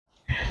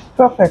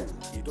Prophet,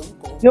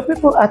 your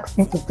people asked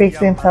me to pay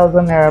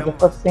 10,000 naira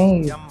before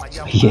seeing you.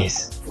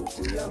 Yes,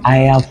 I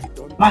have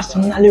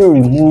personally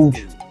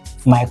removed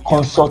my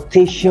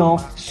consultation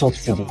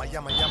subsidy.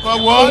 For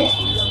what?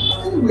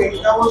 Anyway,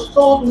 I was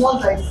told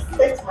once I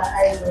set my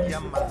eyes on you,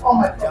 all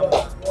my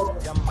problems.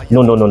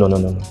 No.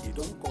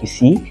 You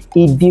see,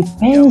 it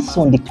depends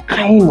on the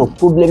kind of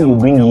problem you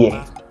bring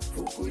here.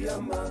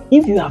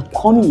 If you have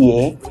come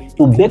here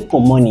to beg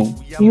for money,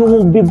 you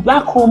will be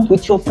back home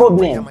with your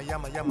problem.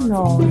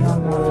 No.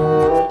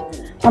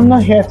 I'm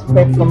not here to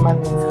beg for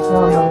money.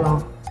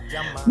 No.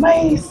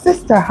 My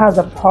sister has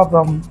a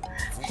problem.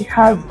 She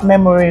has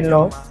memory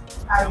loss.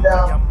 And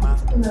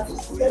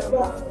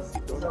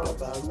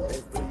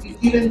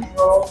you didn't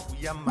draw,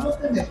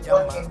 nothing is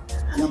working.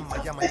 And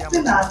it's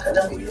affecting her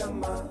academics.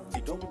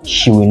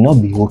 She will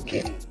not be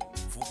okay.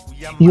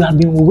 You have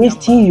been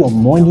wasting your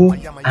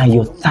money and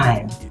your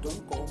time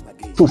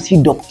to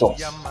see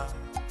doctors.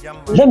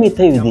 Let me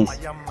tell you this.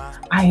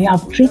 I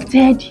have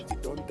treated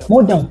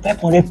more than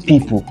 500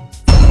 people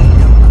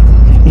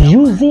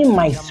using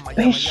my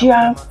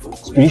special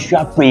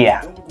spiritual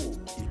prayer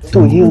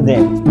to heal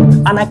them.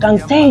 And I can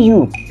tell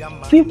you,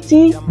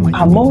 50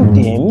 among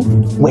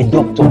them were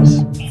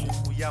doctors.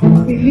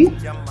 Really?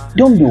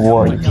 Don't be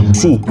worried.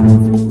 See,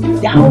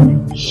 thou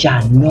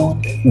shalt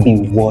not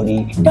be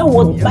worried. That's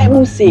what the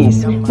Bible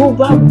says.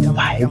 Proverbs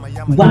 5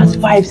 verse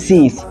 5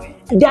 says,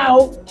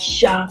 thou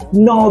shalt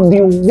not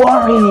be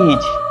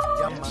worried.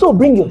 So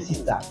bring your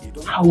sister.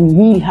 I will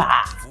heal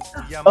her.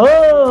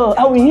 Oh,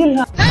 I will heal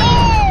her.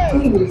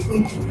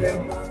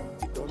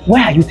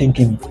 Why are you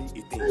thanking me?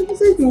 You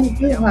said you will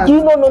heal her.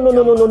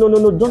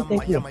 No, don't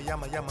thank me.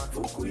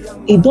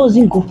 It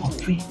doesn't go for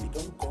free.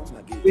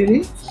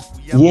 Really?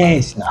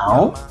 Yes,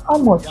 now. How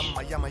much?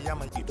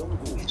 It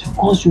will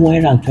cost you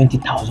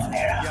 120,000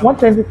 naira.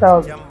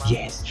 120,000?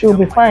 Yes. She'll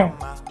be fine.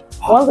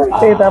 Once I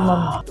pay that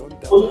money.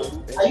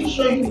 Are you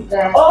sure you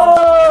can?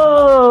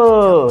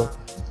 Oh!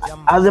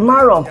 As a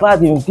matter of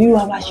fact, in a few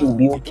hours she will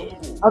be okay.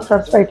 I'll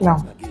transfer it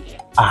now.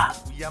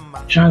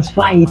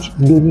 Transfer it,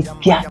 baby.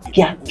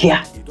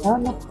 Kia.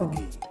 No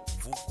problem.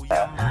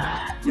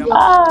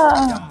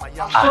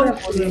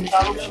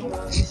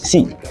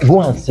 See,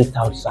 go and sit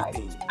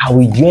outside. I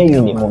will join you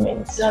in a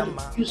moment.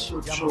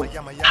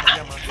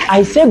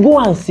 I said go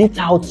and sit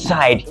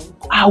outside.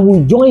 I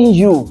will join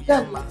you.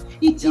 Daddy,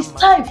 it is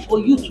time for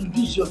you to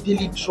use your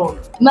daily drug.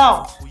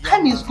 Now,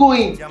 time is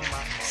going.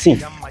 See,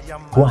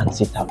 go and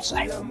sit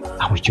outside.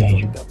 I will join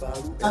you.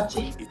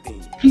 Auntie,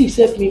 please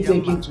help me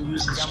beg him to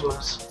use his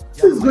drugs.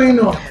 What is going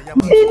on?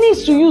 He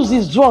needs to use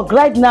his drug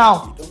right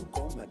now.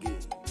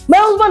 My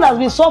husband has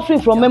been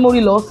suffering from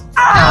memory loss.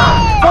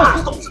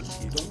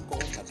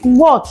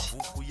 What?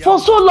 For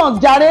so long,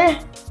 Jare?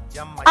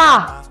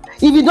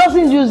 If he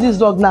doesn't use this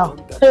drug now,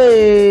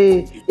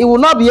 he will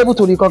not be able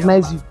to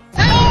recognize you.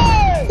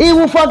 He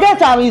will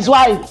forget I'm his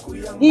wife.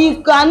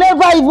 He can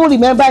never even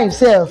remember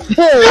himself.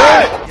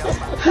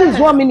 Please,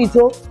 1 minute,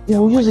 he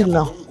will use it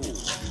now.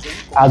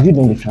 Have you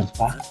done the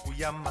transfer?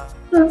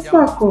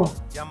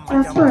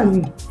 Transfer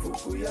me.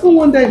 No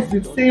wonder it's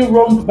the same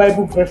wrong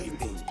Bible verses.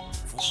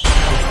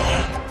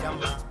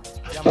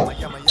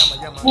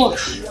 What?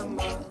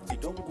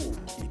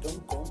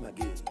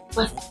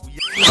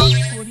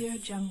 Audio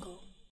Jungle.